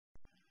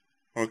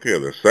Okay,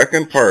 the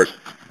second part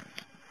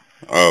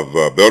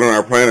of building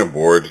our planer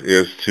boards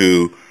is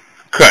to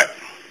cut.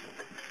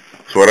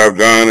 So what I've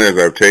done is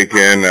I've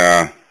taken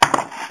and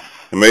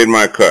made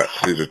my cuts.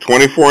 These are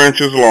 24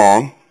 inches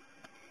long,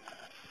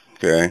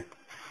 okay,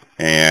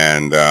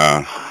 and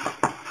I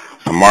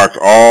marked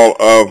all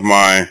of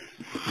my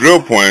drill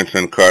points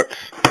and cuts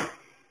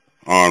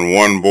on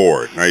one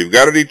board. Now you've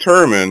got to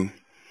determine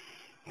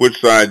which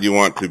side you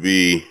want to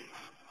be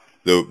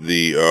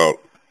the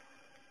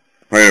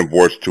planer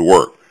boards to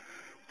work.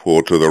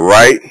 Pull to the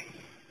right,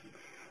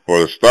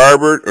 or the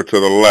starboard, or to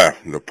the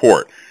left, the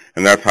port,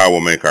 and that's how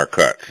we'll make our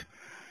cuts.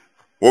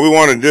 What we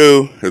want to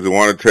do is we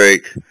want to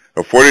take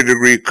a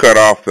 40-degree cut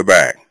off the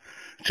back,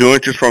 2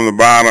 inches from the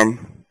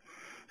bottom,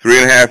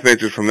 3.5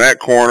 inches from that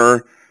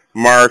corner,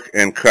 mark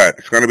and cut.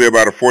 It's going to be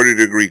about a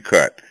 40-degree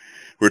cut.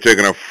 We're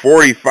taking a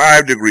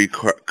 45-degree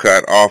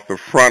cut off the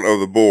front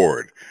of the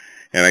board.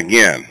 And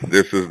again,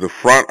 this is the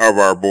front of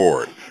our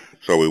board.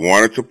 So we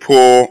want it to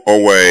pull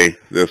away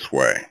this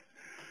way.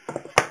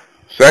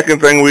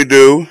 Second thing we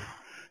do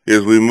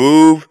is we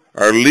move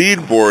our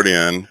lead board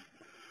in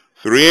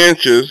 3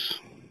 inches,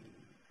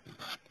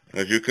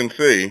 as you can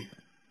see,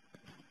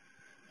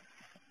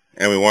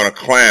 and we want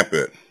to clamp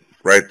it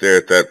right there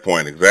at that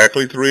point,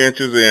 exactly 3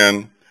 inches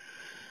in,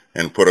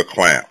 and put a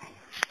clamp.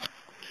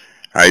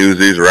 I use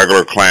these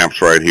regular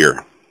clamps right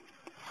here.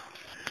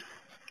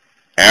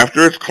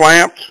 After it's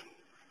clamped,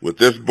 with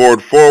this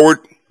board forward,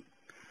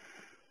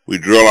 we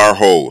drill our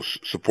hose,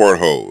 support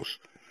hose.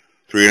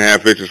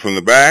 3.5 inches from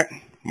the back,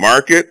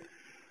 mark it,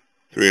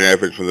 3.5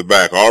 inches from the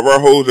back. All of our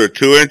hoses are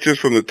 2 inches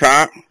from the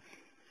top,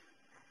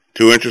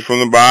 2 inches from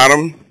the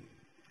bottom.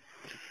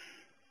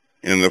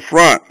 In the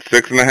front,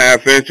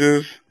 6.5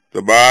 inches,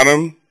 the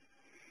bottom,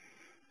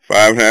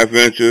 5.5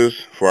 inches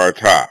for our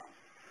top.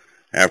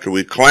 After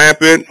we clamp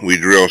it, we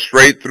drill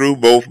straight through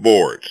both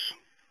boards.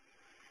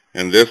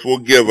 And this will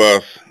give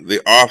us the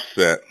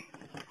offset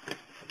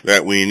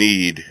that we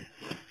need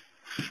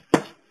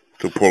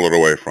to pull it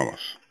away from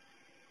us.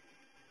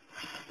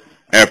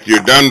 After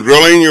you're done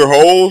drilling your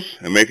holes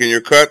and making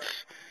your cuts,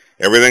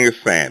 everything is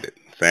sanded.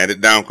 Sand it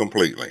down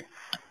completely.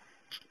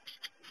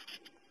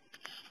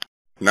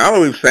 Now that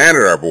we've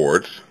sanded our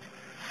boards,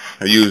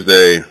 I used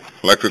a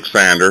electric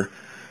sander.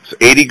 It's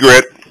 80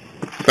 grit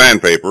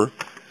sandpaper.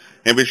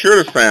 And be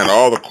sure to sand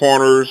all the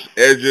corners,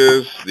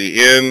 edges,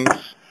 the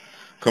ends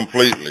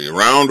completely.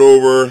 Round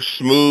over,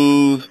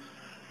 smooth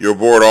your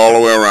board all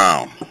the way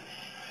around.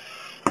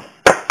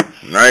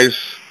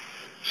 Nice,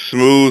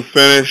 smooth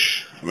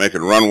finish. Make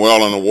it run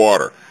well in the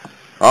water.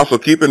 Also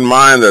keep in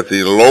mind that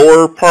the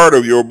lower part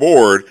of your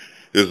board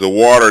is the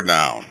water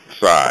down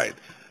side.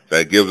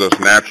 That gives us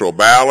natural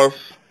ballast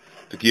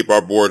to keep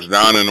our boards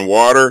down in the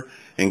water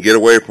and get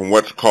away from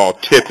what's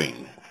called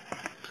tipping.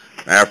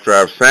 After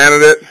I've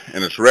sanded it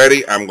and it's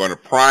ready, I'm going to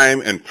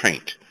prime and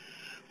paint.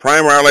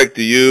 Primer I like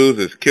to use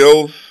is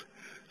Kilz.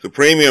 It's a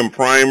premium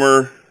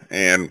primer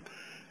and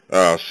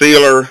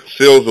sealer.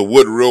 Seals the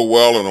wood real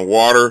well in the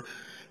water.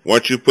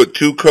 Once you put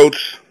 2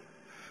 coats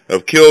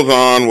of Kilz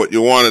on, what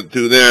you want to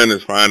do then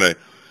is find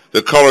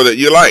the color that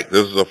you like.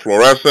 This is a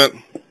fluorescent.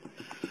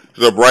 This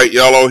is a bright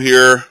yellow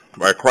here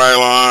by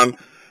Krylon,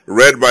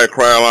 red by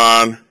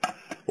Krylon,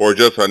 or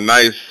just a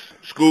nice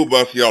school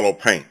bus yellow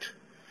paint.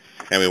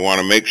 And we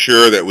want to make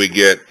sure that we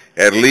get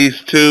at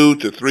least 2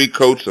 to 3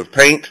 coats of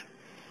paint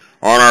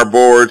on our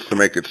boards to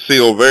make it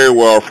seal very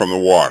well from the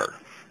water.